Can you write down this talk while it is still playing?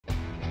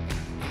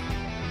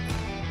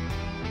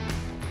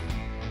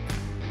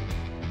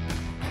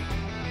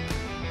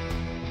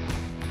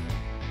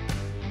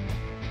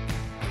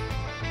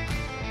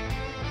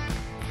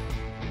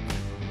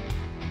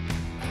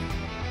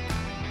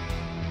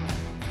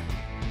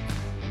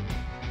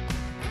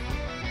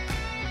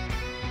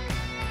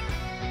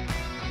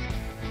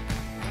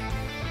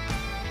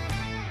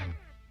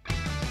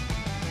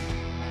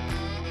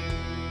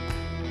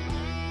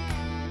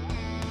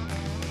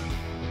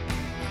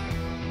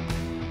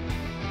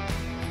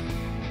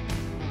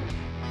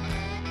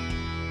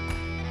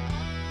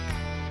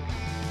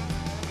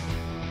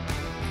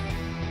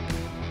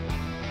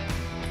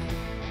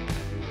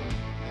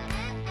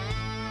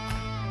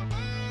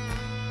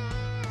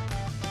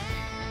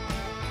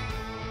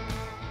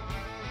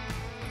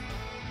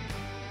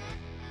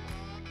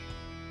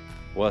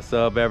What's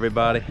up,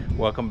 everybody?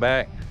 Welcome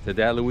back to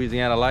That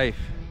Louisiana Life.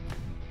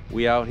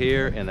 We out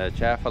here in the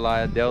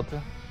Atchafalaya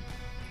Delta,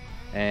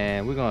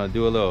 and we're gonna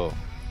do a little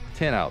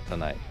tent out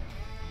tonight.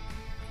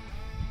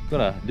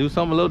 Gonna do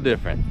something a little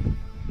different.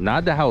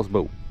 Not the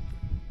houseboat.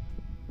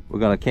 We're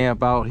gonna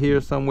camp out here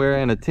somewhere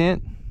in a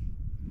tent.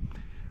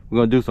 We're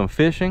gonna do some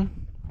fishing.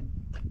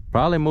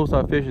 Probably most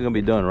of our fishing is gonna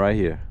be done right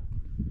here.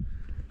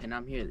 And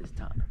I'm here this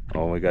time.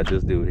 Oh, we got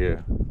this dude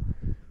here.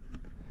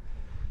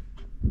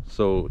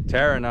 So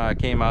Tara and I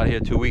came out here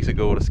 2 weeks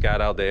ago to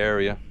scout out the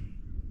area.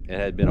 It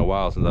had been a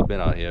while since I've been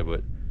out here,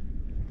 but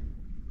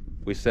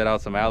we set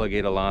out some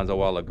alligator lines a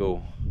while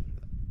ago.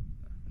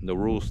 The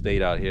rules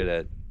state out here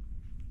that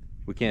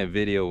we can't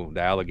video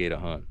the alligator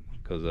hunt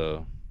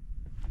because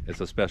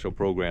it's a special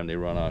program they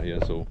run out here.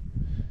 So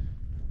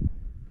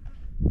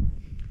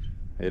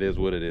it is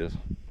what it is.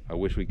 I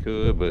wish we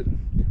could, but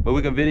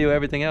we can video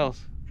everything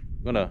else.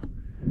 I'm gonna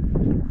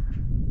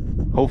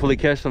hopefully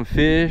catch some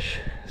fish,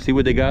 see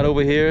what they got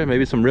over here,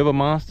 maybe some river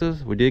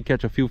monsters. We did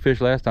catch a few fish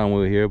last time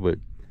we were here, but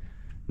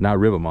not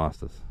river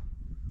monsters.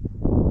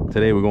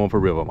 Today we're going for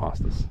river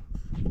monsters.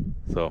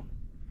 So,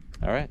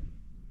 all right,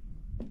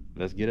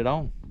 let's get it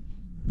on.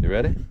 You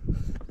ready?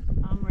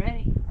 I'm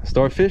ready.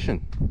 Start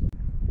fishing.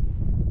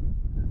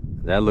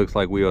 That looks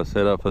like we are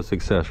set up for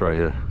success right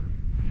here.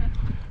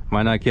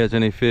 Might not catch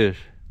any fish,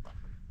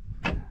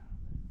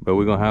 but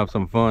we're gonna have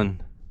some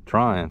fun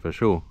trying for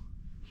sure.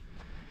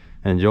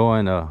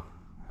 Enjoying a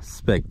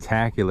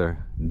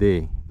spectacular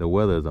day. The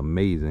weather is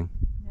amazing.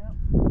 Yep.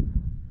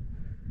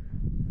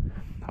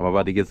 I'm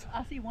about to get.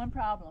 I see one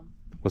problem.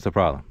 What's the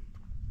problem?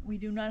 We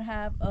do not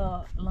have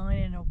a line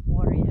in the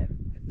water yet.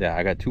 Yeah,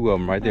 I got two of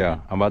them right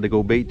there. I'm about to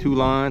go bait two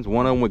lines.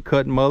 One of them with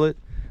cut mullet,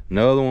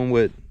 another one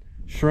with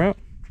shrimp,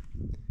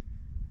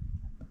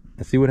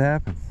 and see what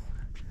happens.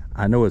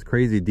 I know it's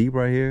crazy deep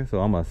right here,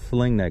 so I'm gonna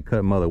sling that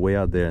cut mullet way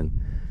out there, and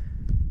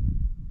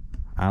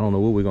I don't know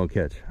what we're gonna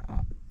catch.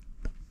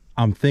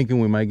 I'm thinking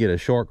we might get a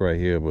shark right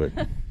here, but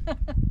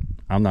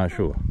I'm not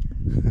sure.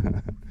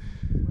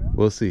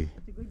 We'll see.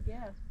 That's a good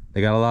guess.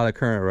 They got a lot of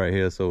current right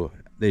here, so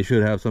they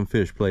should have some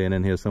fish playing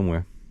in here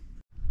somewhere.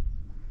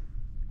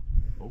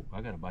 Oh,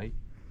 I got a bite.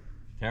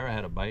 Tara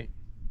had a bite.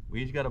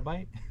 We each got a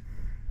bite.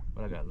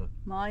 What I got? Look.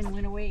 Mine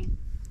went away.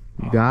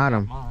 You got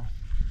him.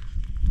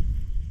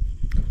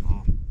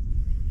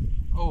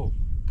 Oh,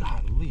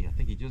 golly, I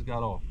think he just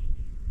got off.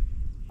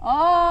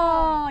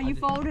 Oh, you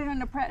folded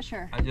under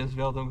pressure. I just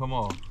felt him come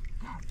off.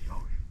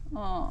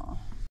 Oh.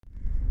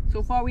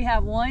 So far we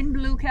have one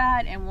blue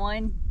cat and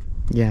one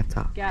Gap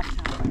top. gap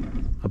top.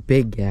 A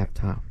big gap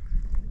top.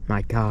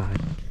 My God.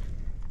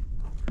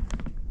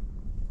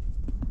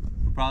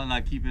 We're probably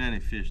not keeping any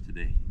fish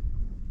today.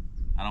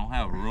 I don't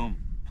have room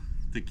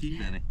to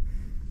keep any.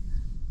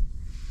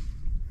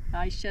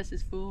 Ice chest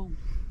is full.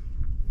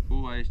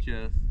 Full ice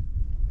chest.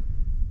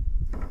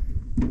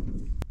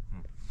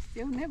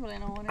 Still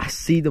nibbling on I it.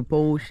 see the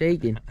bowl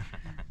shaking.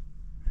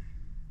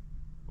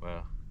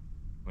 Well,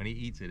 when he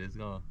eats it, it's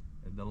gonna,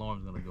 the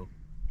alarm's gonna go.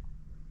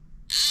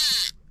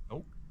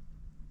 Oh.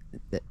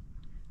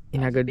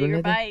 You're not gonna do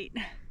Bigger nothing? bite.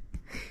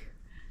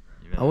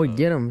 I would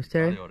get him, Miss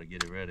Terry. You ought to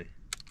get it ready.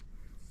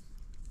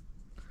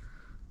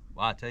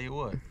 Well, I tell you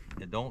what,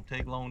 it don't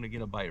take long to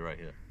get a bite right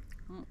here.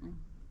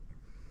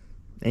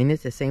 Ain't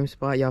this the same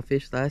spot y'all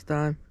fished last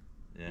time?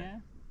 Yeah.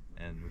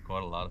 And we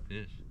caught a lot of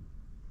fish.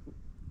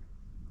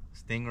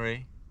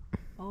 Stingray.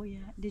 Oh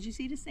yeah. Did you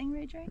see the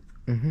stingray, Drake?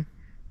 Mm-hmm.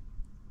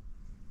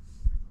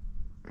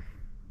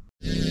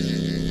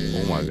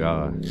 Oh my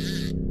God.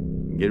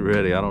 Get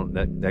ready.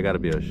 That gotta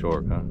be a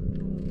shark, huh?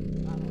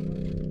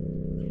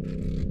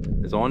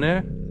 It's on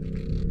there?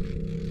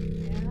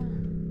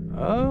 Yeah.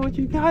 Oh, what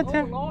you got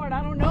there? Oh Lord,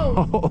 I don't know.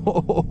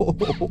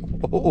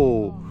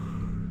 Oh.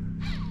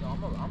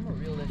 I'm gonna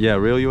reel this. Yeah,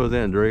 reel yours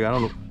in, Drake. I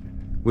don't know.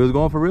 We was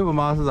going for river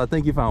monsters. I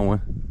think you found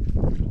one.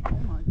 Oh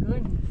my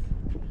goodness.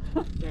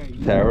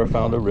 Tara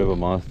found a river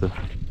monster.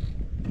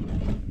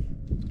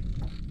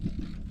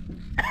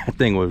 That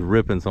thing was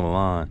ripping some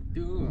line.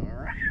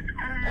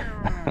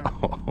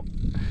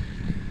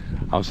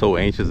 I'm so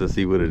anxious to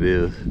see what it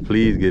is.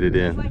 Please get it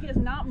in. It's like it's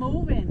not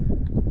moving.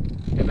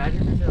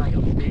 Imagine this is like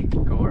a big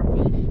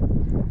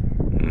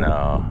garfish.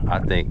 No, I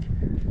think,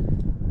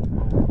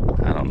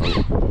 I don't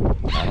know.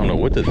 I don't know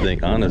what to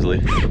think, honestly.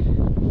 Drake,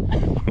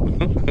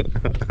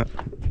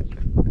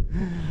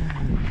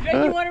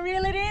 you want to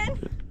reel it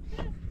in?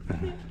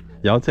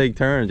 Y'all take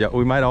turns.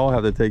 We might all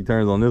have to take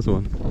turns on this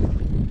one.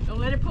 Don't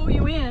let it pull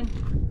you in.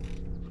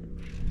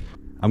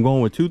 I'm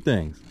going with two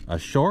things. A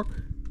shark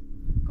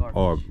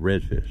or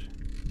redfish.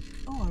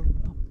 Oh, a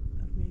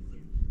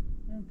redfish.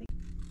 I don't think.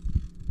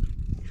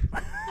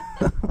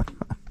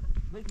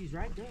 Look, he's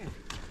right there.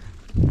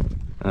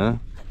 Huh?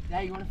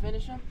 Dad, you want to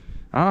finish him?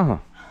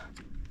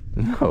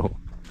 No.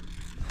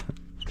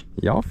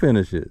 Y'all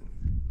finish it.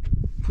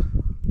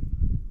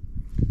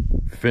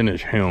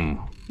 Finish him.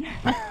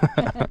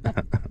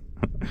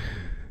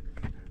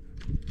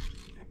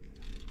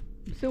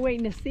 Still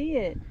waiting to see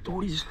it.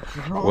 Dude, he's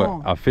strong.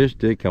 Well, a fish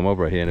did come up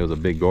right here and it was a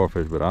big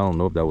garfish, but I don't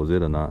know if that was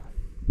it or not.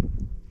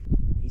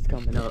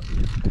 coming up.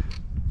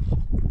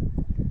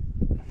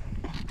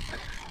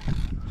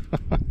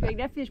 Greg,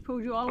 that fish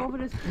pulled you all over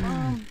this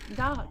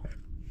dock.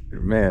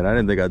 Man, I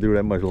didn't think I threw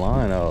that much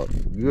line out.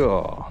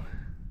 Yeah.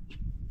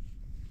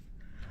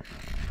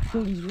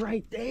 So he's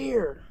right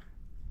there.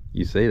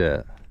 You say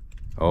that.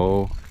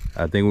 Oh,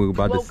 I think we were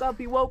about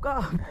He woke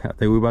up. I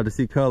think we're about to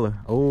see color.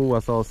 Oh, I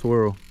saw a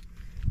swirl.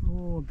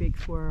 Oh, a big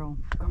swirl.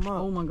 Come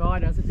on. Oh my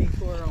God, that's a big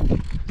swirl.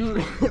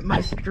 Dude,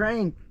 my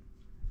strength.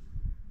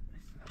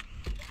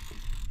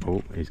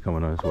 Oh, he's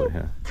coming on his way,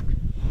 huh?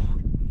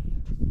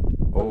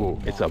 Oh,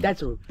 it's a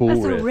That's a bull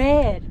That's red. a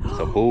red. It's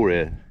a bull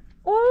red.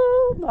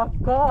 Oh my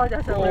God,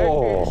 that's a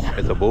Oh, redfish.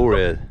 it's a bull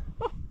red.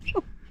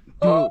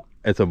 dude.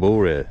 It's a bull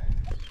red.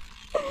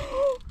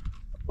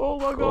 Oh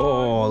my God.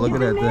 Oh, look at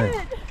that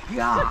thing.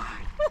 God.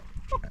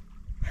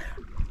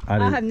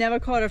 I have never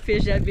caught a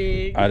fish that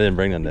big. I didn't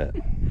bring the net.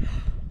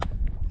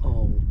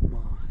 Oh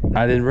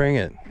my. I didn't bring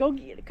it. Go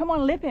get it. Come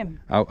on, lip him.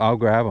 I'll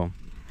grab him.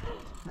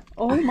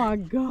 Oh my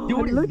God. Dude,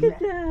 what is look at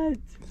that? that.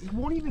 He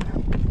won't even.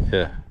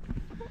 Yeah.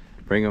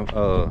 Bring him.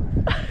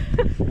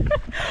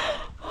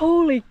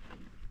 Holy,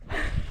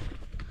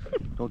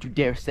 Don't you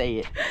dare say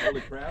it.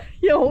 Holy crap.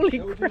 yeah, holy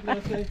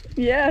crap.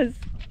 Yes.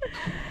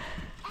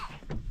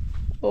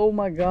 Oh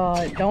my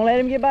God. Don't let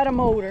him get by the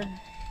motor.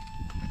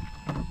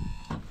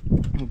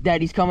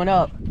 Daddy's coming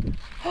up.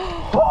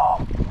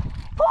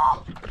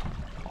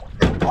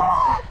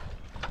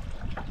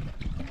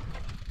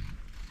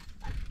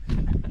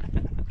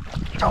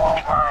 Oh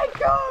my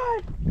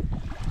God.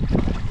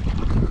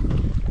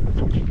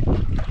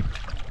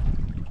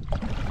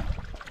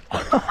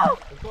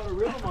 It's called a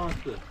river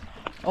monster.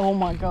 Oh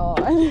my God.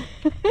 Look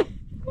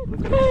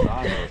at the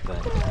size of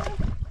that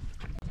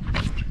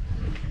thing.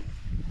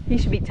 He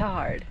should be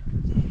tired.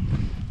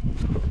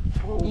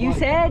 Oh You my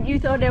said you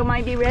thought there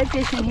might be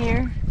redfish in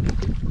here.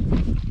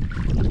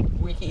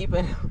 We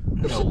keeping.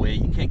 No way,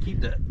 you can't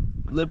keep that.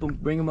 Lip him,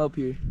 bring him up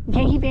here. You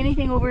can't keep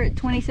anything over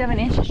 27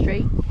 inches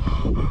straight.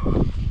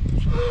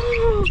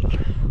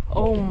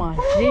 Oh my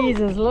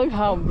Jesus, look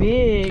how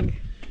big.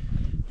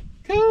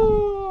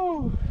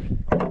 Cool.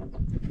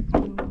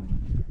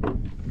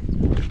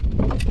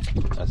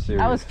 That's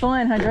serious. That was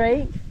fun, huh,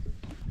 Drake?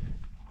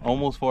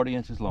 Almost 40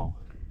 inches long.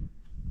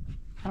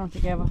 I don't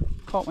think I ever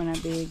caught one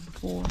that big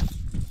before.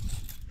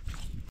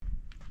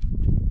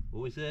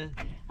 What we said?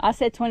 I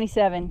said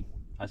 27.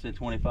 I said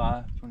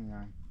 25.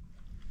 29.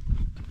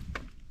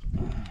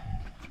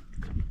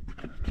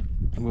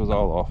 It was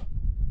all off.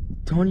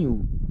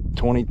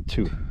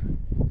 22.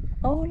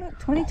 Oh, look,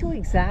 22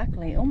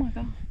 exactly. Oh my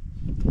God.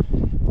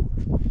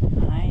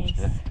 Nice.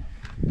 Yeah.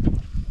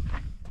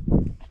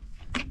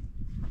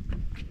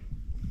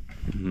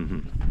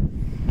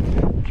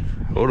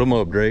 Hold them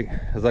up, Drake.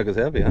 It's like it's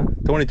heavy, huh?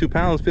 22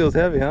 pounds feels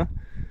heavy, huh?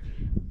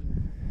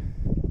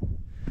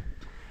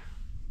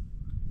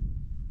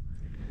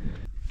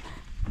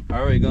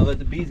 All right, gonna let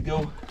the beats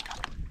go.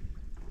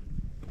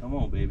 Come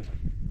on, baby.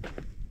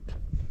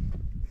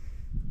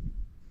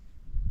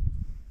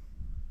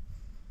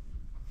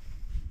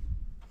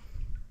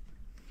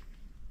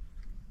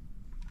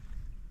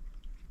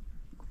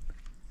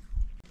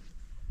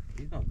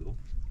 He's gonna go.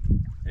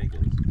 There he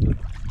goes.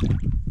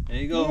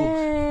 There you go.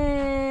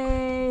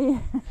 Yay!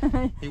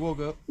 He woke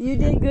up. You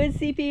did good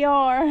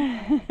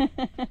CPR.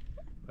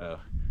 Well,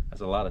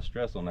 that's a lot of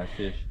stress on that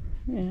fish.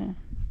 Yeah.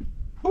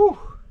 Whew.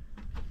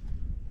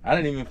 I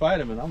didn't even fight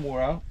him and I'm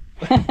wore out.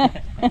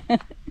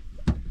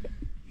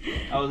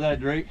 How was that,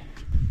 Drake?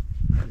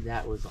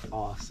 That was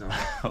awesome.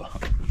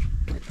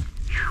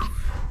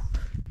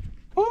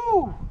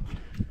 Woo!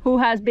 Who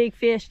has big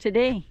fish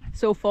today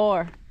so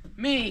far?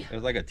 Me. It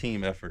was like a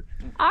team effort.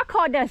 I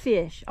caught that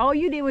fish. All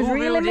you did was Who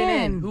reel reeled him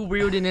it in. Who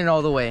reeled it in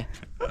all the way?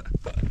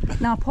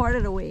 Not part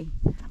of the way.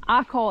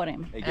 I caught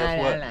him. Hey, guess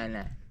what?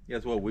 Nah.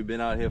 Guess what? We've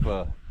been out here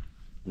for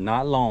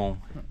not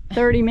long.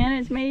 30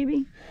 minutes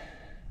maybe.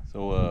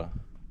 So,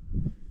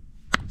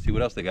 see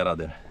what else they got out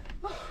there.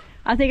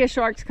 I think a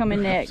shark's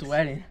coming next. I'm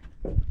sweating.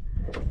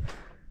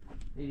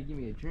 Need to give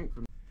me a drink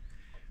from.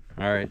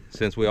 All right,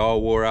 since we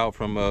all wore out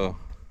from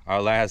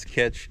our last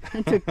catch.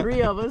 It took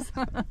 3 of us.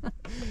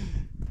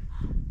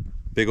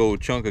 Big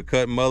old chunk of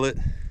cut mullet.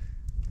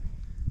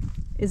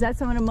 Is that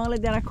some of the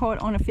mullet that I caught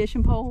on a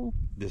fishing pole?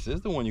 This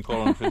is the one you caught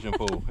on the fishing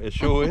pole. It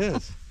sure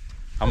is.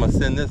 I'm gonna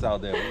send this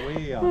out there,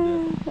 way out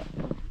there.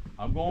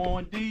 I'm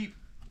going deep.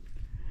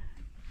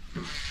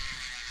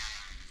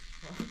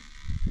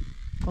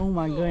 Oh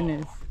my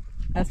goodness.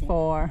 That's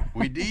far.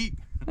 We deep.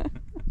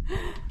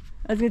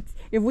 That's good.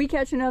 If we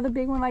catch another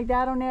big one like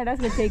that on there, that's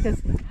gonna take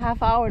us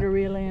half hour to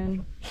reel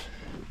in.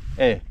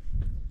 Hey,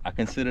 I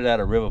consider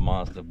that a river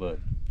monster, but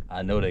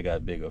I know they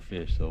got bigger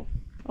fish, so.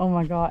 Oh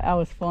my God, that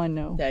was fun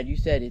though. Dad, you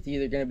said it's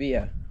either gonna be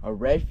a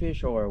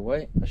redfish or a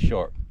what? A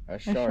shark. A A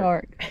shark.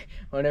 shark.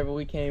 Whenever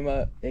they came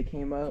up,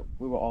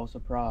 we were all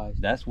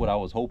surprised. That's what I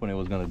was hoping it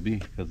was gonna be,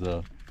 because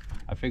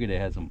I figured they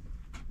had some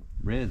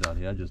reds out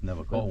here. I just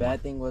never The caught one.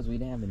 bad thing was we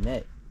didn't have a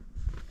net.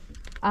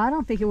 I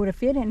don't think it would have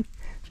fit in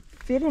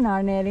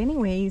our net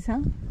anyways,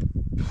 huh?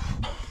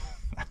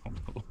 I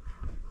don't know.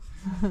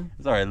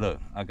 It's all right. Look,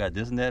 I got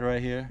this net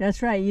right here.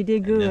 That's right. You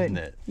did And this good.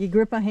 net. You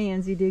grip our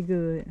hands. You did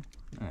good.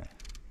 All right.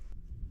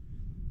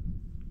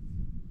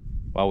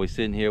 While we're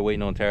sitting here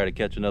waiting on Tara to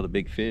catch another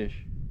big fish,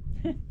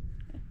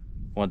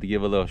 wanted to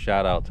give a little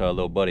shout out to our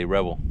little buddy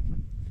Rebel.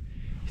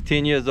 He's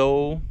 10 years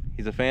old.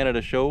 He's a fan of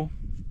the show.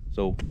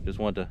 So just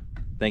want to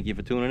thank you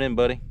for tuning in,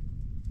 buddy.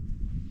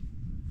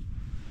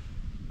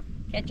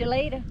 Catch you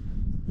later.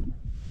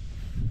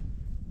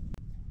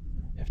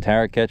 If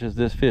Tara catches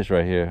this fish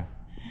right here,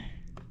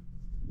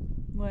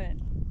 What?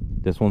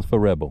 this one's for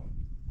Rebel.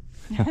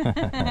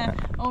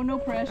 Oh, no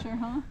pressure,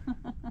 huh?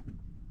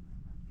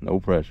 No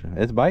pressure.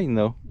 It's biting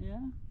though. Yeah.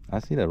 I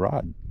see that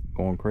rod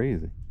going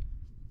crazy.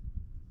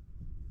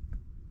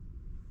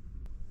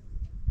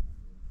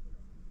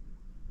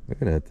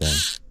 Look at that thing.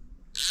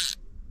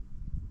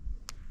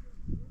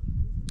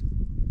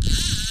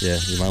 Yeah,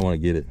 you might want to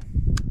get it.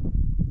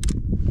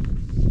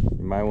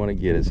 You might want to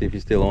get it. See if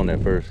you're still on there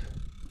first.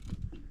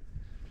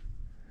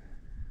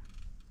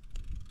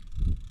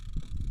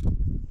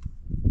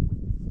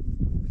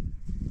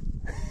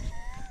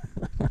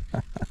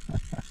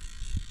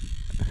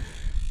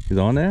 He's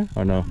on there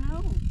or no?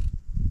 No.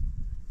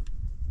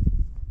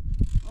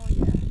 Oh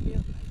yeah, it feels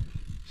like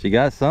She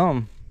got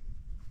some.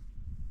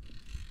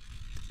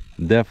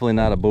 Definitely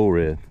not a bull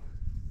red.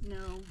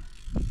 no.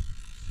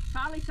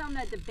 Probably something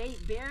that the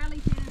bait barely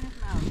fit in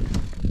his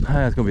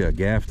mouth. It's gonna be a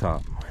gaff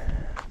top.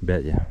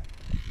 Bet ya.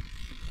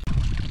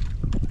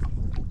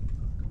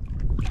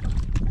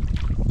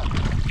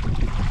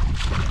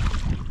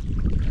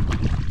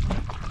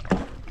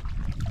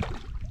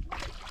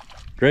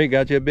 Drake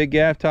got you a big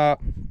gaff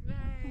top.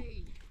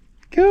 Yay.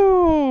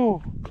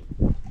 Cool.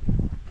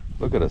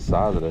 Look at the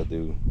size of that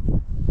dude.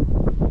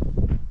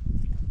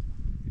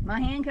 My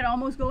hand could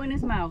almost go in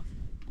his mouth.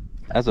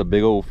 That's a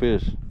big old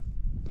fish.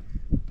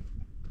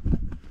 Look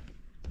at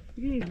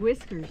these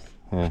whiskers.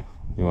 Yeah,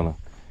 you wanna?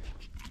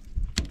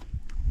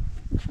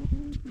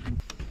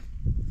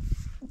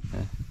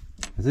 Yeah.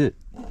 That's it.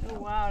 Oh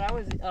wow, that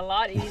was a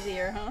lot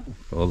easier, huh?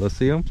 Oh, let's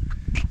see him.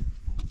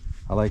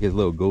 I like his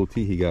little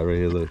goatee he got right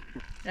here. Look.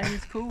 That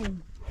is cool.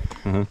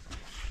 Uh-huh.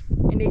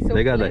 And they so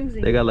They got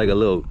flimsy. like a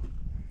little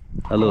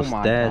Oh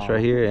my stash God.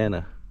 right here and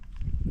a.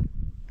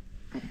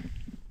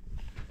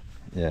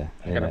 Yeah.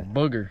 I got a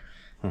booger.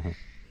 All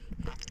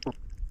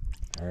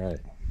right.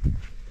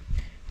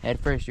 Head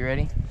first, you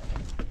ready?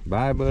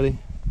 Bye, buddy.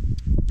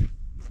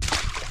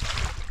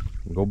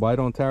 Go bite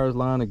on Tara's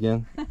line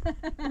again.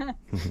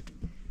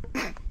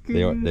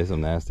 They're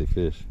some nasty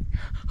fish.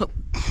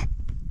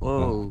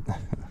 Whoa.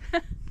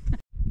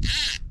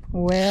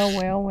 Well,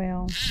 well,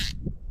 well.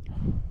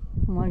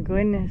 Oh my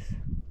goodness.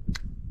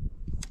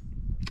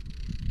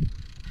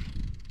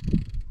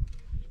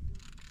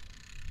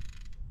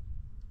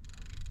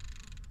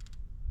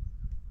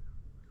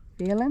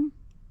 Feel him?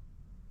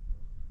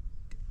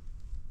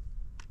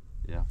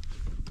 Yeah.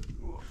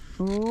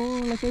 Oh,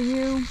 look at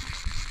you.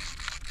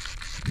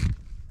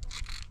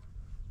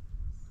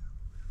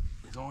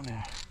 He's on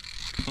there.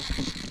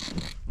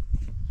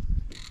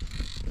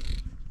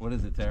 What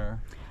is it,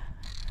 Tara?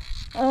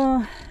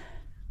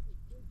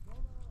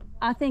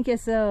 I think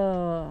it's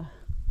a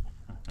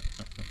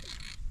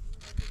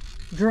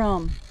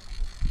drum.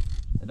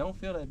 It don't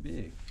feel that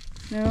big.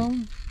 No?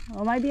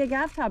 Well, it might be a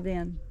gaff top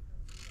then.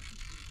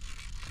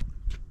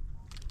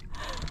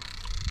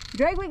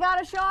 Drake, we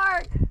got a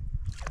shark.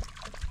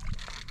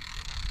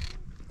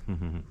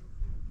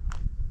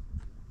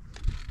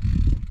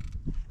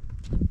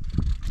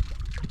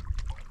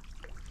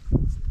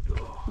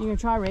 You gonna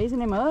try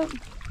raising him up?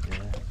 Yeah.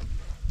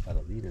 Got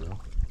a leader though.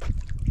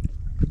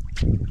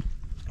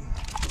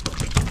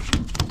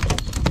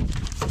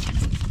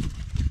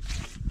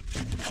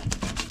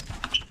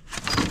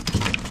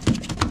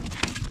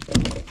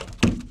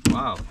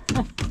 Wow.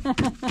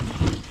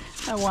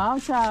 A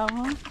wild child,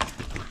 huh?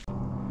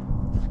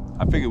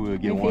 I figured we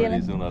would get You one of feel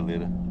these sooner or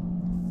later.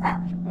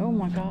 Oh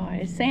my God,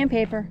 it's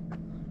sandpaper.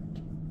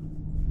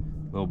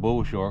 Little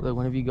bull shark. Look,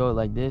 whenever you go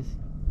like this.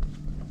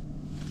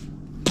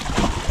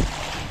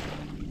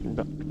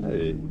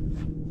 Hey,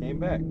 came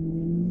back.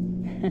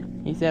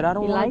 He said, I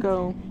don't He want to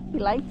liked- go. He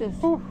liked this.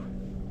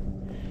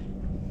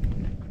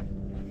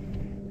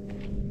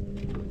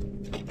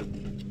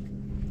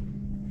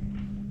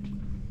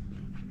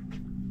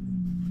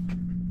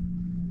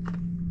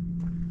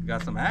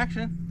 Got some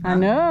action. I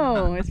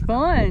know, it's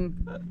fun.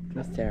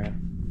 Miss Tara.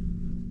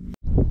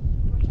 Go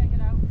check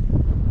it out.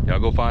 Y'all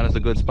go find us a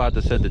good spot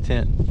to set the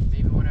tent.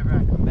 Maybe whenever I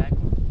come back,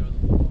 we'll throw the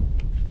football.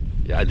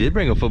 Yeah, I did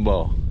bring a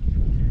football.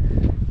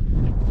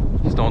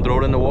 Just don't throw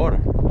it in the water.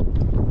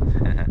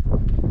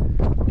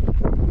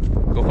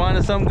 Go find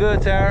us something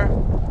good, Tara.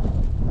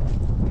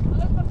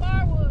 Look for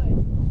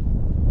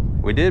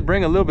firewood. We did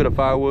bring a little bit of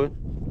firewood.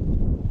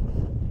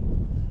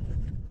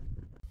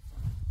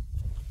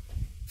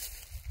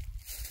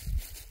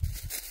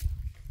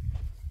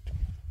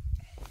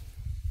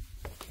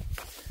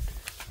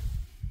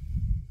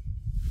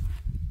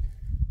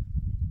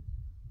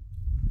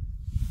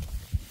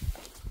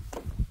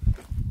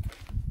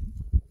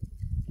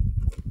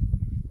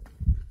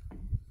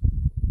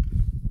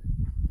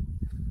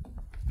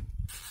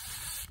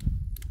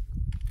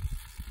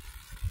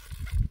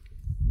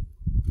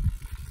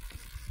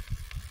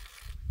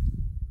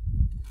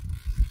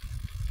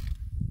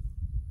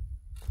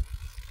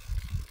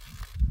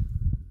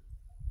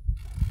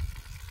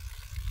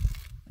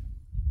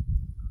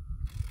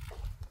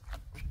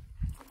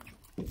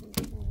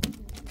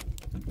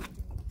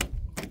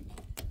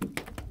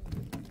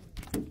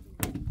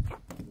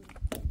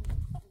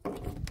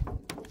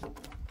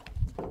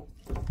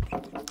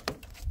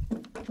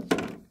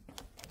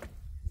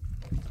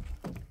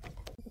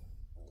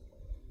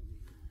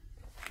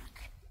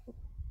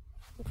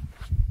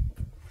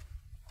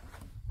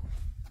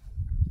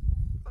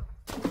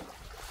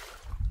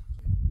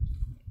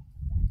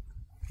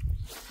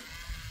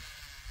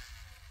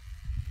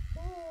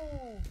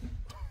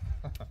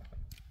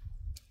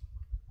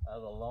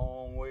 That's a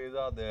long ways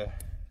out there.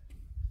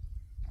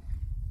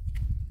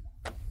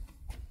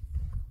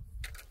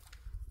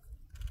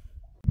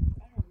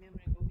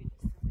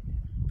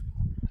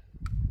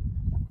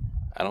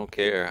 I don't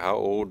care how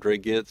old Dre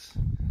gets.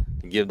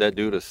 You give that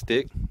dude a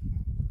stick,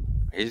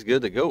 he's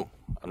good to go.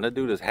 And that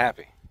dude is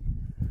happy.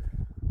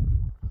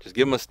 Just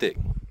give him a stick.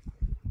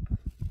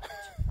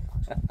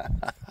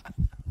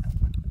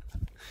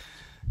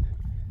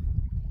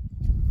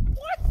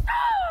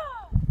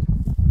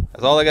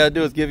 That's all I gotta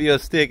do is give you a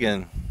stick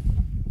and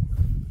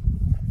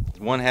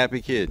one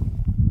happy kid.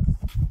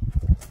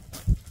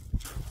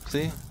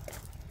 See?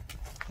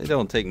 It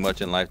don't take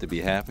much in life to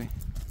be happy.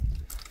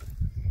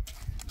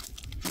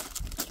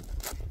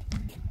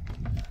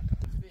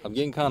 I'm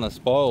getting kind of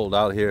spoiled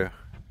out here,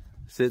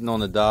 sitting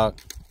on the dock,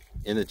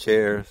 in the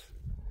chairs,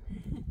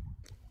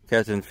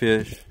 catching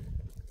fish.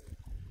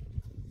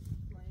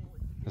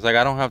 It's like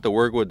I don't have to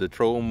work with the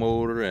troll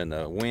motor and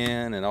the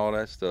wind and all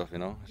that stuff, you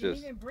know. It's you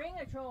just, didn't even bring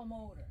a troll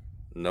motor.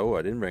 No,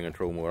 I didn't bring a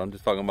troll motor. I'm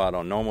just talking about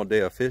on a normal day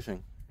of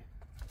fishing.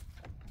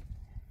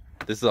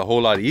 This is a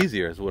whole lot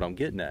easier is what I'm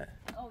getting at.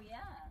 Oh yeah.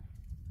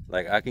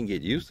 Like I can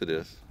get used to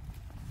this,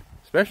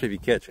 especially if you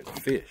catch a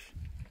fish.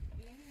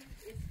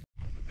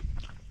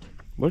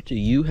 What do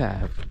you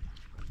have?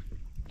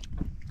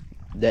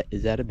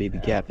 Is that a baby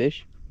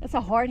catfish? That's a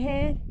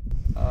hardhead.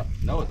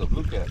 No, it's a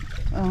blue cat.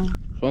 Oh.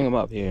 Swing him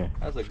up here.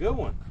 That's a good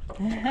one.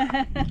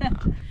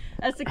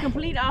 That's the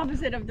complete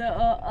opposite of the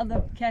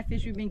other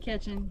catfish we've been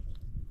catching.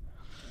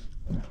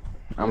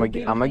 I'm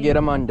gonna get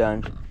him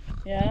undone.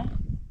 Yeah.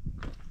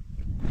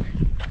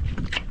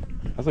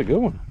 That's a good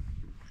one.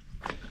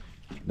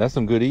 That's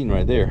some good eating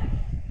right there.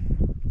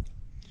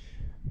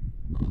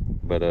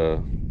 But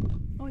oh,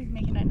 he's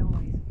making that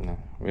noise. no,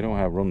 we don't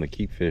have room to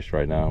keep fish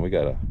right now. We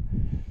got a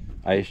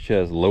ice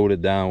chest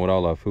loaded down with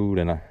all our food,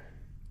 and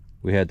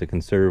we had to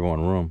conserve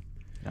on room.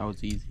 That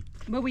was easy.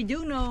 But we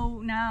do know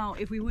now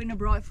if we wouldn't have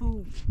brought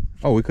food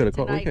Oh, we could have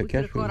caught. tonight, We we could could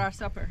catch have caught food. our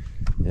supper.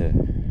 Yeah,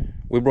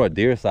 we brought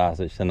deer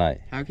sausage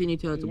tonight. How can you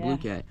tell it's a blue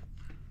cat?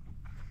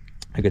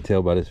 I could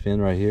tell by this fin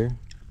right here.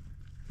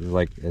 It's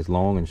like it's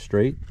long and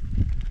straight,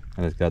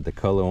 and it's got the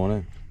color on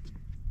it.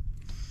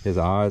 His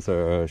eyes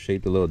are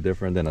shaped a little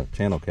different than a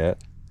channel cat.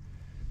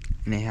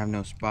 And they have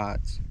no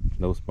spots.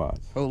 No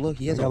spots. Oh look,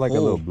 he has Got a like hole.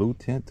 a little blue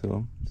tint to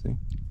him. See?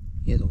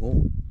 He has a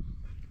hole.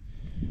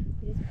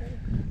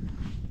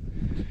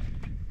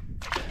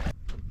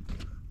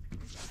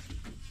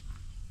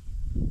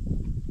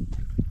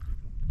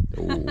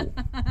 Oh,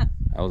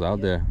 I was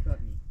out there. What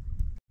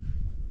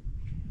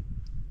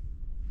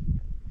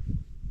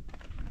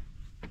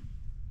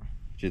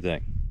you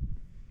think?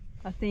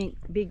 I think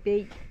big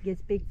bait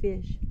gets big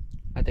fish.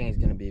 I think it's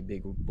gonna be a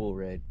big bull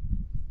red.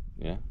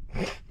 Yeah,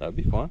 that'd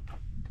be fun.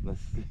 Let's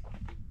see.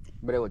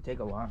 But it would take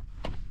a while.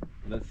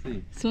 Let's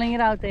see. Sling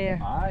it out there.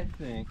 I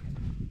think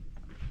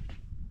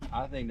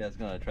that's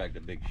gonna attract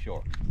a big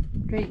shark.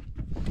 Great.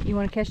 You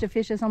want to catch the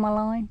fish that's on my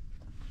line?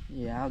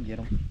 Yeah, I'll get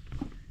him.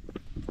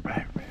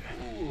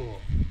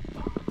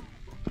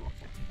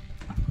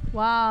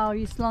 Wow,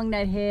 you slung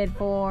that head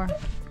for.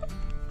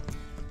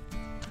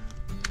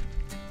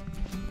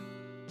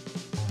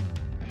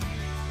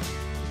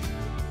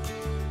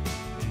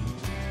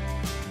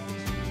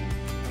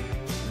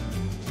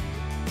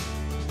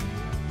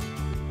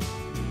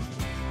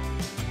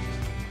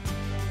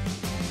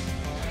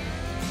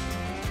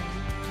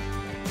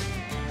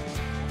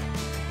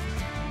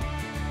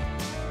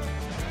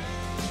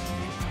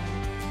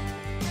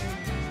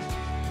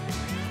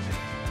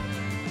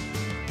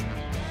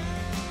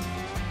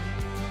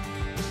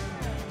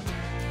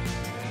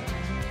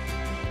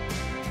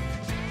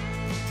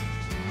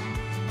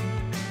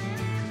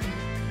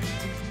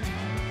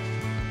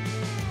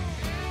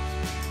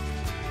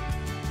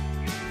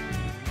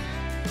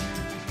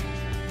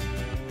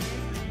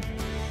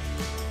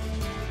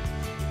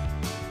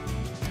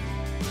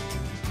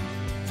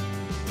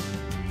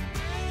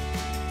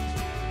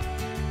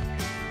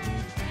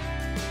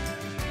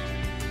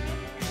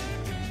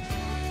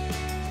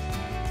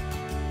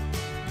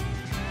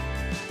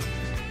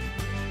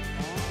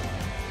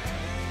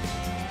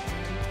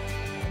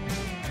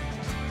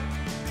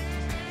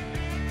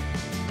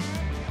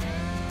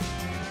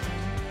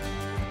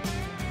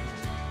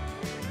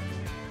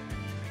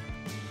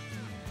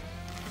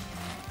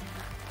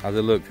 How's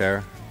it look,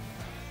 Tara?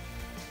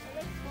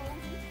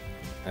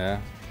 Yeah.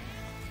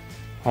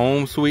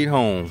 Home sweet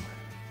home.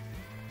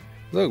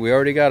 Look, we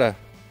already got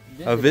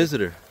a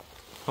visitor.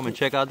 Come and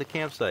check out the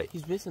campsite.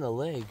 He's missing a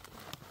leg.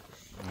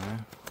 Yeah.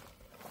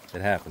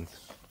 It happens.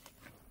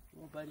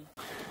 Oh, buddy.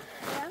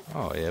 Yeah.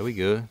 Oh yeah, we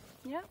good.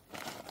 Yeah.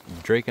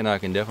 Drake and I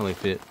can definitely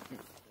fit.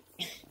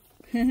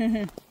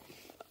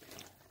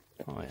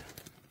 Oh yeah.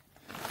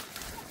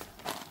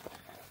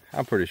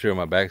 I'm pretty sure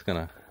my back's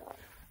gonna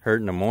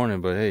hurt in the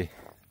morning, but hey.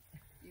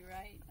 You're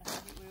right. I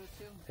think it will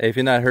too. Hey, if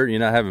you're not hurting, you're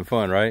not having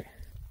fun, right?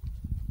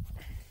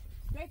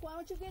 Drake, why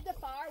don't you get the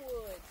firewood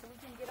so we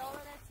can get all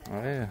of that stuff?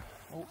 Oh yeah.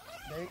 Oh,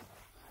 there.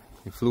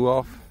 You flew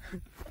off?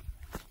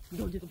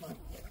 Go get the firewood.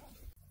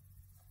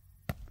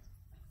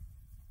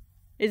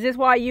 Is this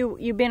why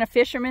you've been a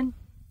fisherman?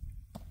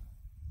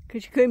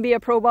 Because you couldn't be a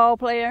pro ball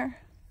player?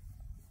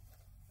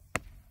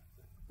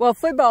 Well,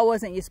 football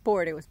wasn't your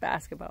sport, it was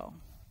basketball.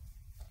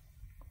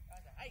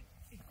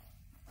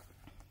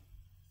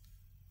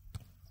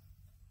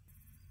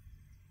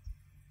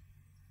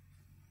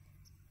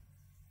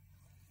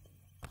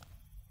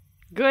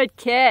 Good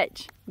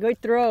catch.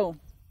 Good throw.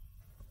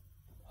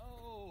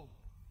 Oh,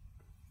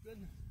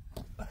 goodness.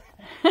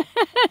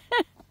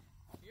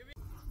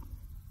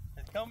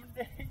 It's coming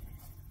down.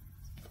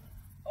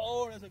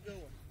 Oh, that's a good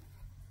one.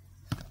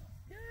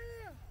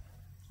 Yeah.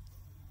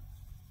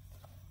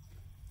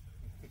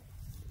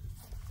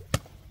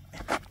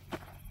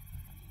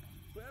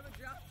 Whoever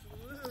drops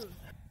will lose.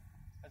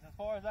 That's as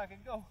far as I can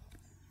go.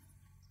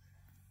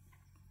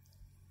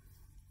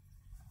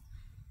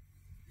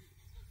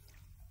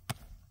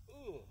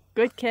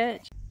 Good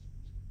catch.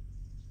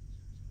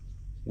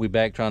 We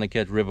back trying to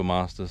catch river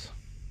monsters.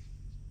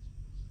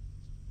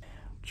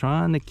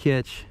 Trying to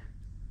catch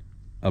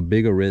a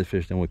bigger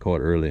redfish than we caught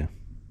earlier.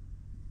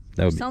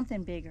 That would be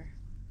Something bigger.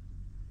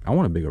 I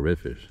want a bigger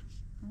redfish.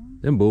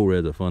 Them bull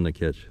reds are fun to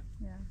catch.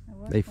 Yeah,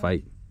 They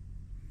fight.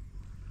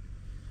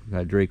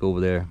 Got Drake over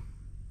there.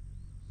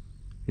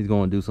 He's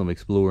going to do some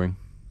exploring.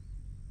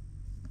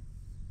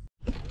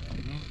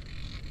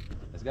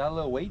 It's got a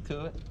little weight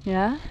to it.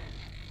 Yeah.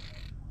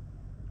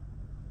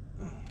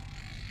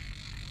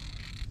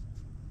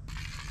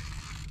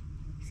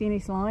 See any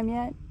slime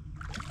yet?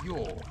 Yo,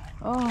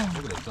 Oh.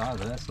 look at the size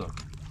of that sucker.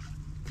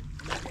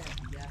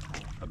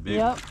 A big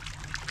Yep.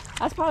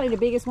 That's probably the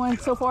biggest one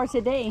so far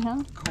today,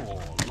 huh?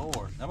 Oh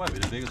Lord, that might be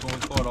the biggest one we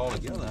caught all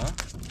together, huh?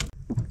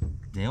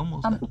 They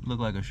almost look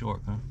like a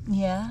shark, huh?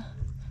 Yeah.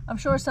 I'm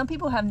sure some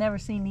people have never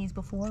seen these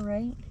before,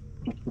 right?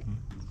 Look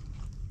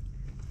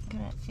at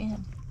that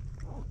fin.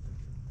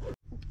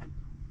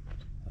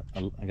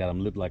 I got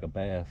them lipped like a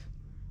bass.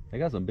 They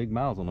got some big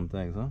mouths on them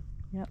things, huh?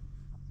 Yep.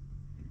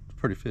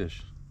 Pretty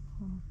fish.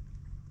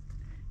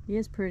 He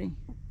is pretty.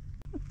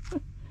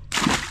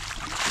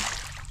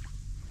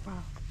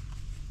 Wow.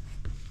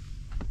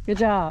 Good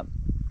job.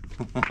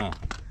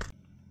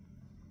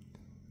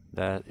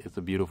 That is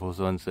a beautiful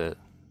sunset.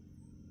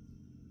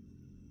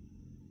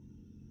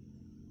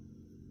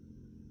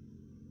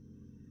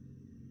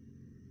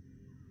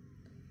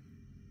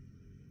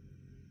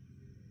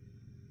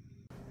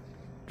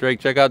 Drake,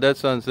 check out that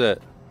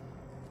sunset.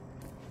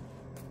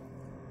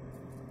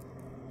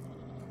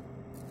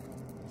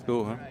 It's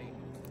cool, huh?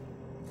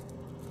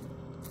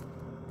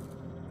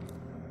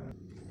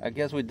 I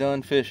guess we're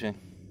done fishing.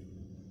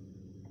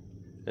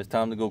 It's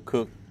time to go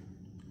cook,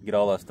 get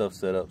all our stuff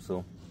set up.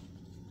 So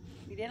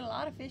We did a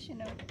lot of fishing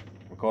though.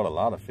 we caught a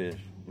lot of fish,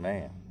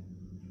 man.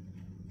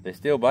 They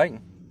still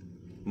biting.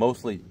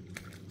 Mostly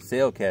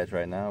sail catch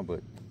right now,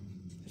 but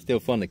it's still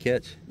fun to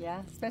catch.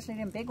 Yeah, especially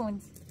them big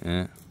ones.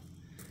 Yeah.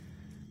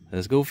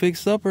 Let's go fix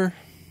supper.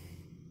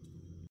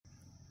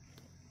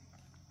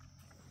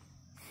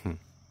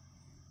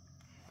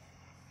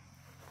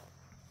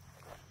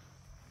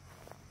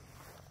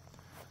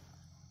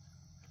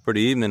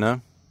 Pretty evening, huh?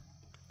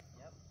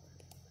 Yep.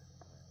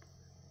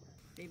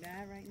 Be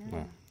bad right now.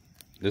 Yeah.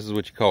 This is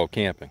what you call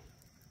camping.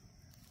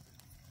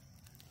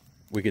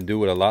 We can do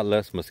with a lot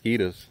less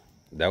mosquitoes.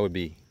 That would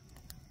be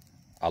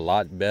a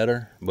lot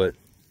better, but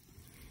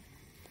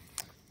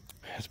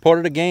it's part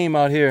of the game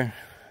out here.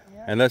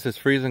 Yep. Unless it's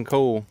freezing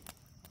cold,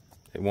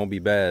 it won't be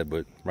bad,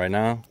 but right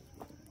now,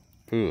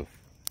 oof.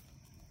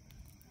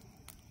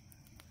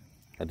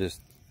 I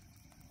just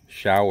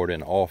showered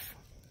and off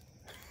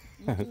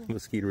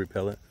mosquito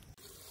repellent.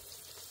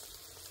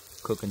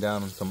 Cooking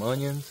down some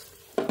onions.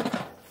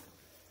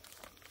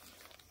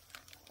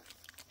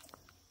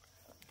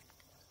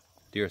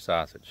 Deer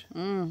sausage.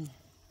 Mm.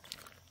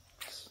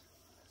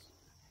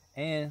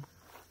 And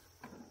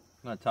I'm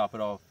gonna top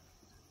it off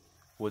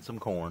with some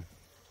corn.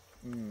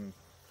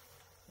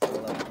 I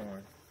love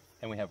corn.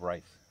 And we have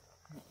rice.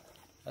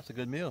 That's a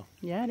good meal.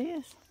 Yeah, it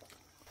is.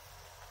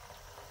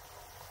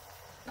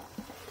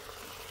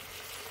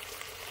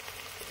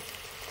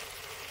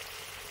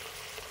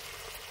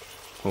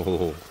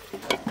 Oh.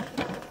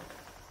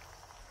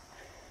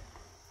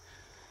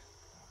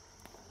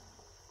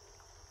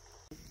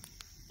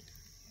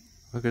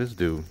 Look at this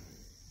dude.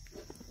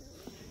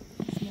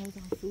 Smells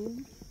on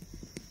food.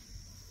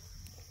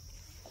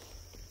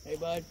 Hey,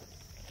 bud.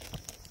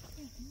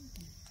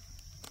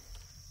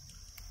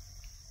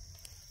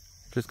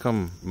 Just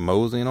come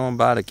moseying on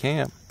by the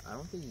camp. I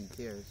don't think he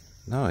cares.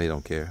 No, he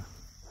don't care.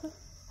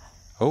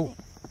 Oh.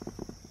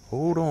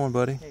 Hold on,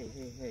 buddy. Hey,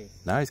 hey, hey.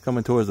 Now he's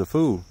coming towards the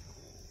food.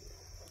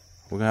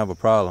 We're gonna have a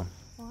problem.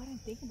 Oh, I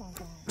didn't think about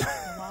that.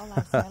 The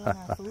wildlife smelling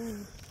our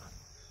food.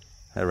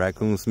 That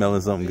raccoon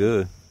smelling something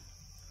good.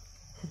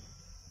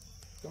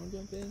 Don't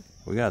jump in.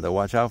 We got to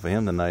watch out for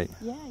him tonight.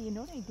 Yeah, you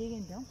know they dig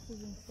in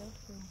dumpsters and stuff.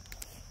 So.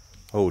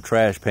 Oh,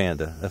 trash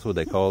panda. That's what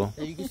they call him.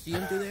 Hey, you can see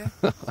him through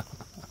there?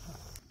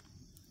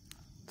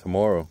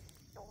 Tomorrow,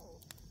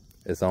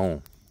 it's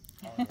on.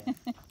 100%.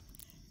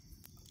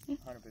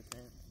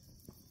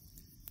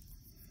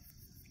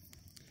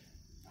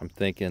 I'm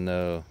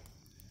thinking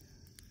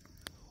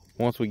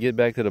once we get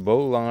back to the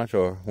boat launch,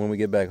 or when we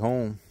get back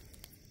home,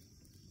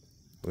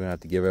 we're gonna have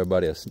to give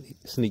everybody a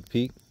sneak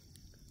peek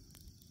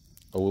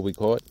of what we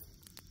caught.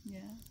 Yeah.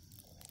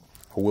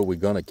 Or what we're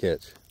gonna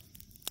catch.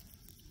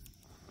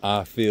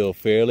 I feel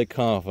fairly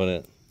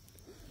confident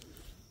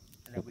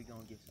And we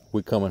gonna get some.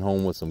 we're coming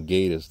home with some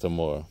gators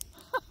tomorrow.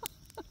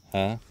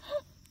 Huh?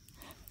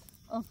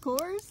 Of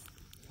course.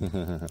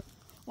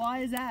 Why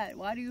is that?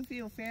 Why do you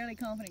feel fairly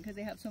confident? Because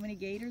they have so many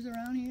gators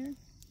around here?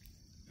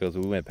 Because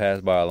we went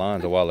past by our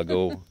lines a while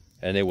ago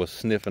and they was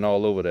sniffing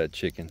all over that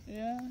chicken.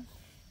 Yeah.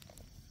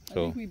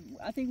 So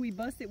I think we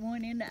busted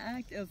one in the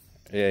act of...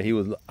 yeah, he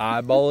was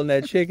eyeballing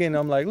that chicken.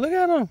 I'm like, look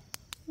at him.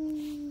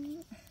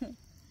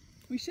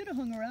 We should have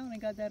hung around and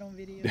got that on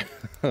video.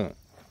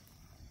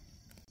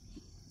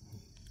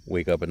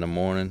 Wake up in the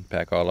morning,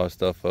 pack all our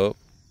stuff up,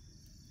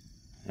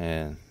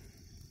 and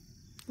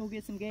Go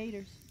get some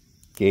gators.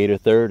 Gator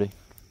 30.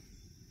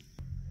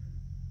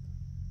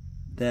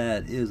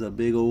 That is a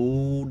big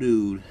old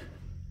dude.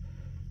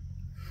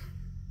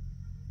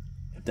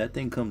 If that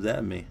thing comes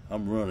at me,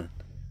 I'm running.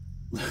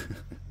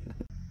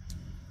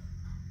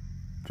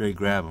 Drake,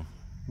 grab him.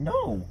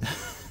 No.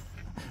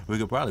 We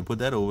could probably put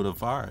that over the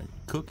fire and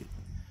cook it.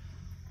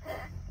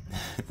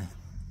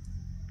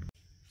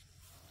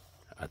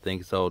 I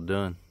think it's all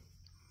done.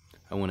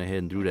 I went ahead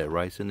and threw that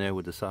rice in there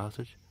with the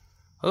sausage.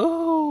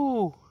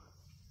 Oh!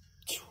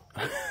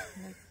 That's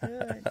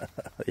good.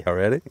 Y'all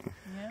ready?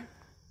 Yeah.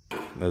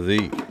 Let's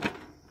eat.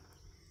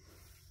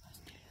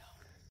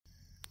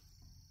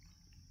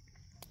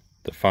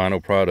 The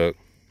final product,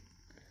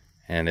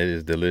 and it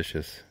is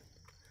delicious.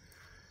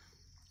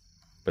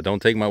 But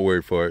don't take my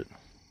word for it.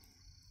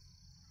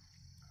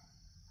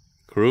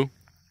 Crew?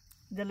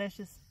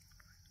 Delicious.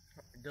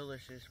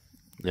 Delicious.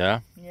 Yeah?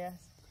 Yes.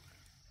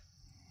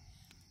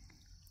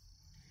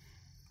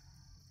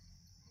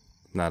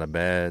 Not a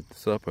bad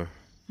supper.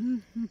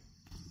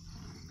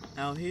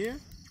 Out here,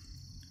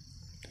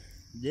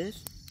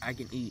 this I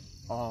can eat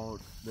all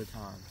the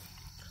time.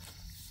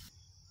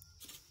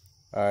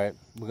 All right,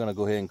 we're gonna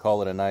go ahead and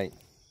call it a night.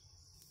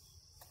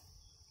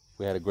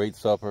 We had a great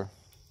supper,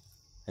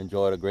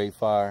 enjoyed a great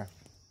fire,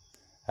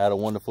 had a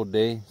wonderful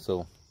day,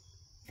 so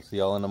see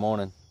y'all in the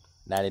morning.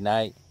 Nighty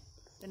night.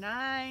 Good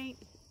night.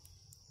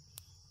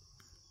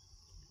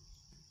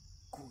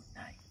 Good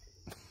night.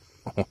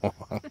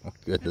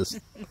 Goodness.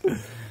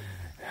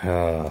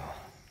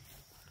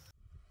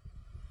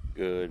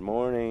 Good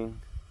morning.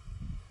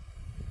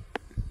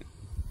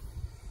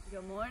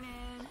 Good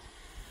morning.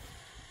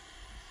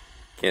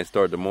 Can't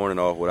start the morning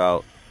off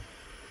without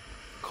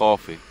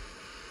coffee,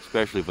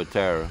 especially for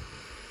Tara.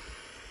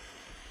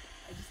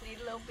 I just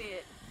need a little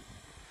bit.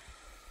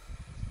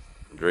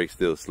 Drake's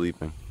still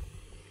sleeping.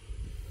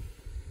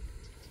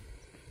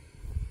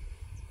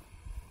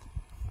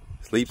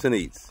 Sleeps and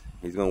eats.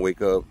 He's gonna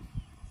wake up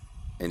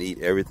and eat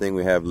everything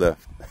we have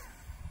left.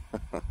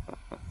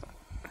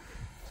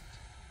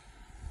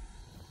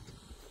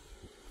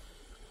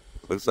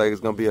 Looks like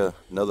it's gonna be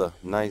another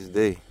nice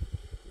day.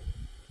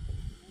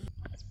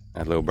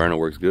 That little burner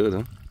works good,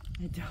 huh?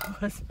 It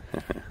does.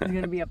 It's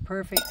gonna be a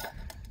perfect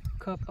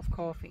cup of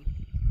coffee.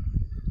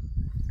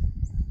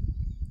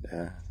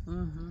 Yeah.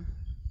 Mm-hmm.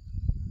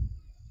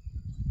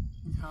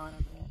 It's hot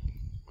up there.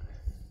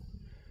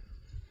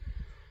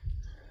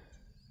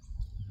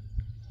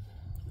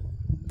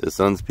 The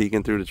sun's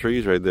peeking through the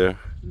trees right there.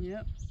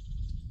 Yep.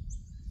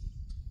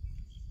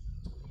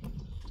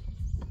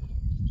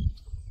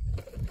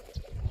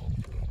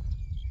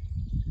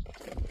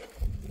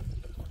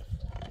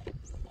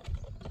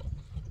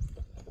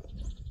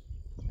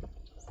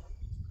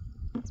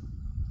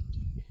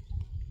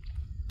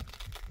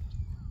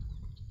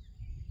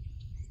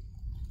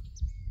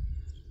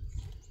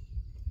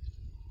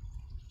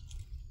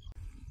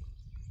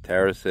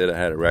 Tara said I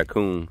had a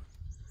raccoon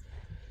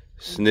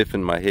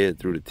sniffing my head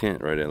through the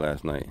tent right there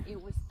last night.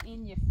 It was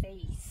in your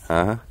face.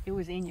 Huh? It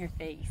was in your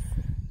face.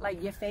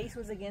 Like your face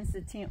was against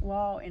the tent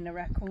wall and the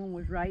raccoon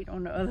was right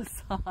on the other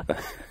side.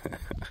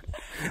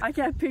 I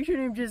kept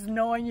picturing him just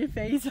gnawing your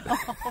face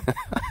off.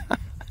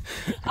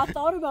 I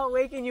thought about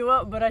waking you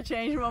up, but I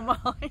changed my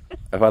mind.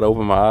 If I'd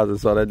opened my eyes and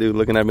saw that dude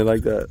looking at me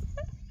like that.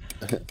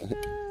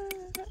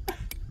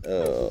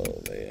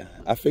 Oh man.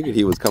 I figured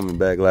he was coming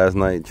back last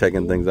night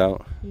checking things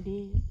out. He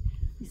did.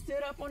 He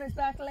stood up on his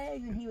back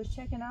legs and he was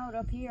checking out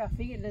up here. I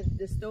figured that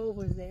the stove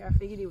was there. I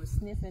figured he was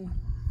sniffing.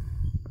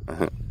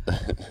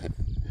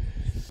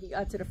 He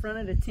got to the front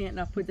of the tent and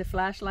I put the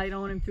flashlight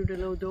on him through the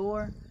little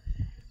door.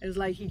 It was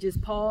like he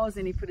just paused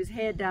and he put his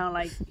head down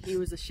like he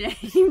was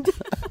ashamed.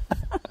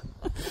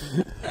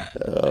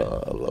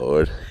 Oh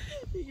Lord.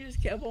 He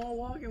just kept on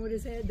walking with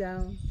his head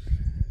down.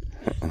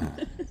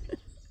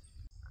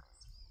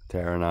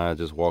 Tara and I are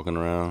just walking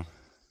around,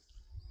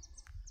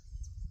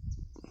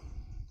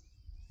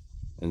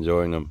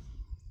 enjoying a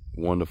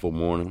wonderful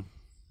morning.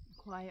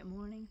 Quiet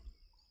morning.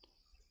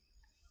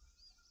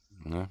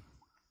 Yeah.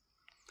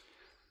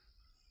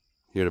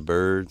 Hear the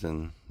birds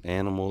and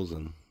animals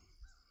and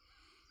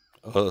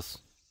us.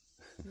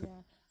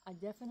 Yeah, I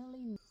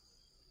definitely.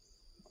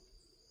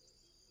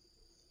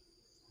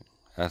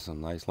 That's a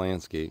nice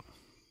landscape.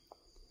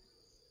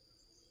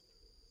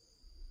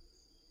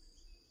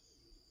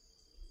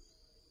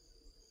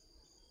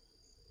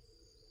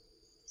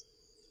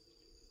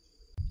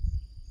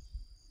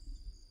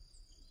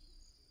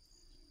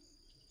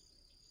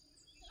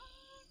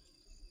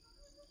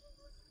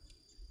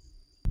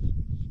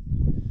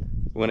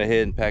 Went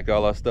ahead and packed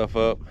all our stuff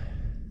up.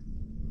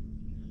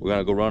 We're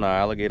gonna go run our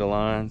alligator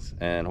lines,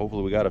 and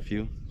hopefully we got a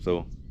few.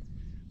 So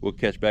we'll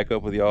catch back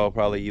up with y'all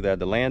probably either at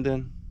the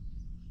landing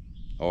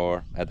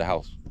or at the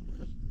house.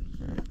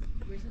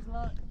 Wish us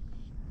luck.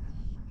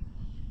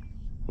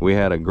 We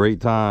had a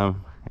great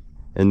time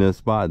in this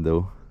spot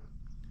though.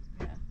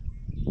 Yeah.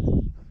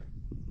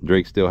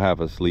 Drake's still half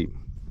asleep.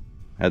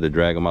 Had to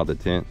drag him out the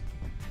tent.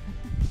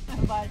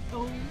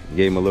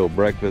 Gave him a little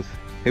breakfast.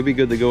 He'll be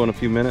good to go in a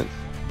few minutes.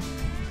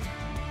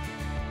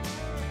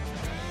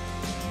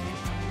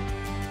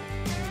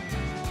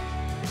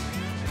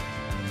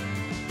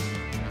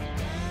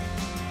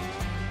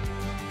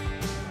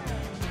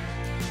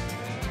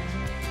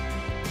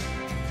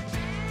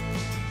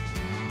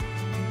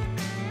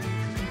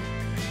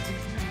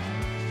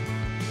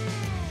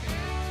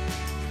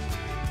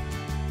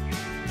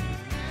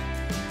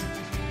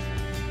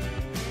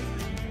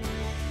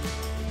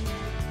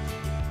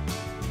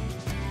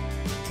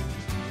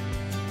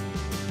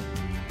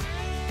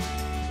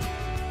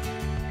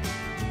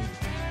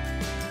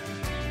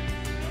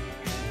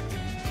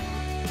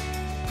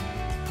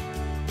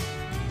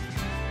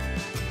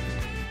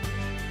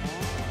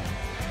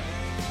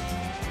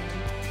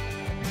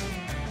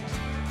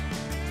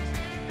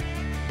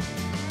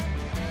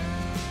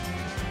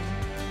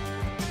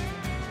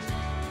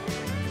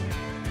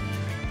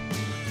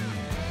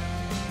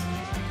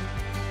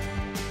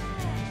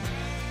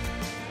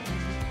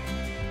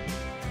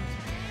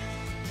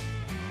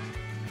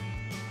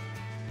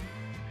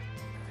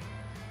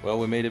 Well,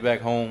 we made it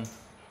back home.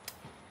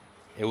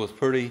 It was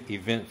pretty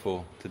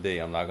eventful today,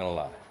 I'm not gonna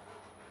lie.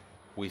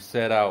 We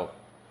set out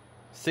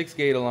 6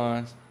 gator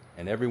lines,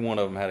 and every one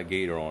of them had a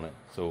gator on it.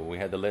 So we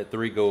had to let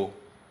 3 go,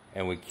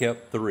 and we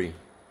kept 3.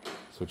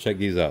 So check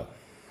these out.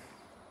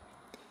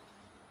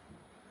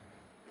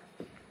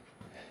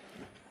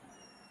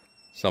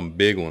 Some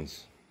big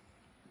ones.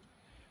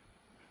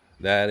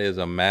 That is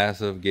a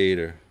massive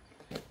gator.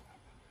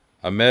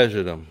 I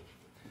measured them.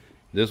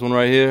 This one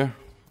right here,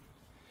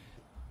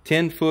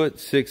 10 foot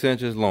 6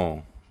 inches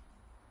long.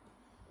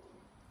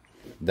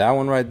 That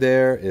one right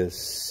there is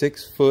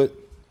 6 foot.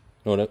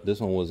 No, this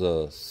one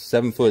was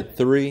 7 foot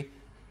 3,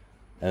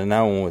 and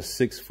that one was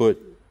 6 foot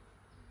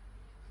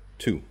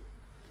 2.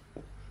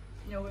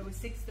 No, it was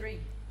 6'3".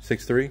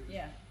 6'3"?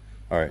 Yeah.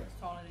 All right.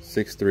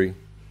 6'3".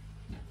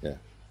 Yeah,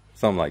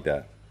 something like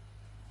that.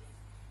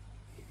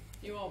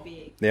 They're all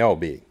big. They all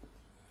big,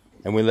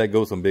 and we let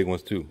go some big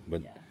ones too.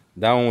 But yeah,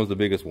 that one was the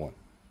biggest one.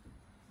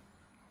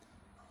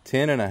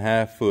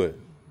 10.5 foot.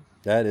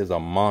 That is a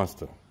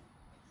monster.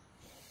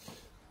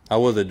 How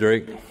was it,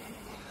 Drake?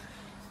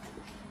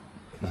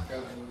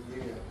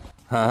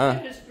 I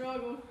had to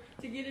struggle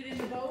to get it in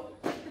the boat.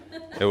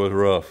 It was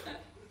rough.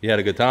 You had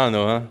a good time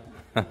though,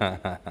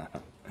 huh?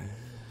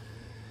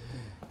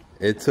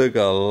 It took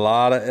a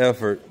lot of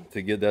effort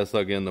to get that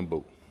sucker in the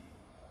boat.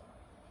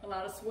 A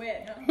lot of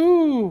sweat, huh?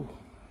 Whew.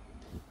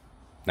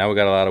 Now we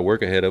got a lot of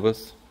work ahead of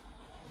us.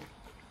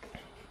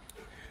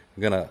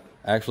 We're gonna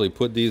actually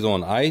put these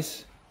on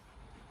ice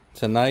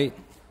tonight,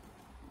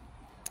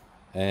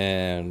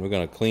 and we're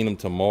gonna clean them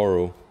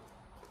tomorrow.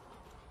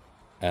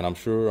 And I'm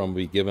sure I'm gonna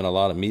be giving a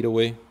lot of meat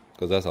away,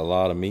 because that's a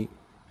lot of meat.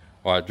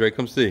 All right, Drake,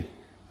 come see.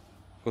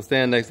 Go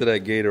stand next to that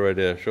gator right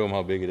there. Show them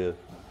how big it is.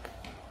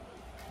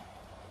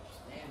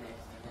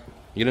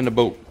 Get in the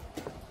boat.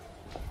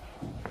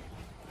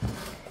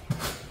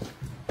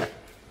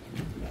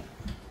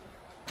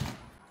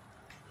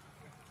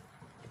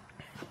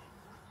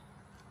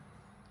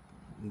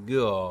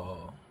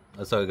 Go.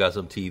 That's how he got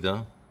some teeth,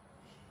 huh?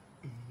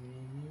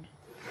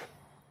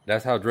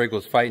 That's how Drake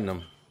was fighting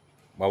them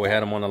while we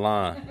had him on the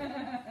line.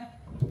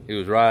 He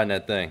was riding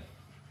that thing.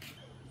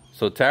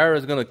 So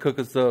Tara's gonna cook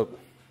us up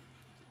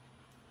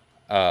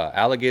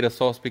alligator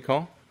sauce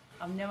piquant.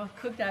 I've never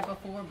cooked that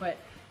before, but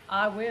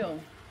I will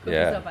cook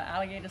us up an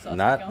alligator sauce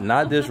piquant.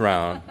 Not this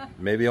round.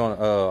 Maybe on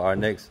our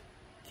next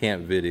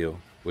camp video.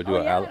 We'll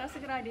do that's a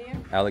good idea.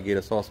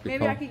 Alligator sauce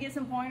piquant. Maybe I could get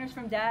some pointers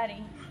from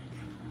Daddy.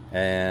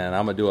 And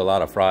I'm gonna do a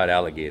lot of fried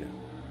alligator.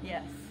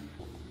 Yes.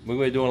 We're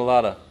gonna be doing a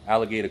lot of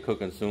alligator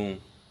cooking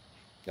soon.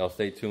 Y'all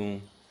stay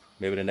tuned.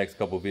 Maybe the next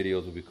couple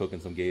videos we'll be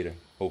cooking some gator,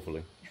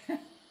 hopefully.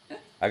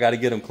 I gotta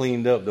get them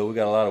cleaned up though. We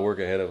got a lot of work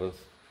ahead of us.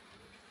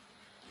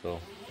 So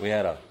we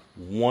had a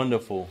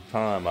wonderful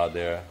time out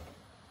there.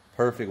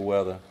 Perfect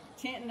weather.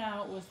 Tenting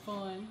out was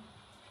fun.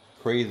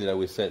 Crazy that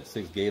we set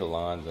 6 gator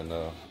lines and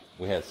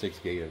we had 6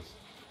 gators.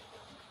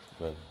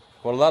 But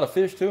caught a lot of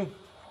fish too.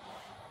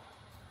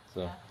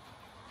 So.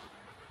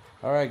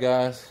 All right,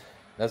 guys,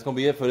 that's gonna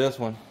be it for this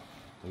one.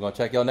 We're gonna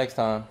check y'all next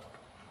time.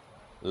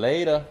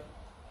 Later.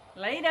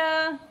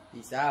 Later.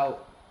 Peace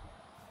out.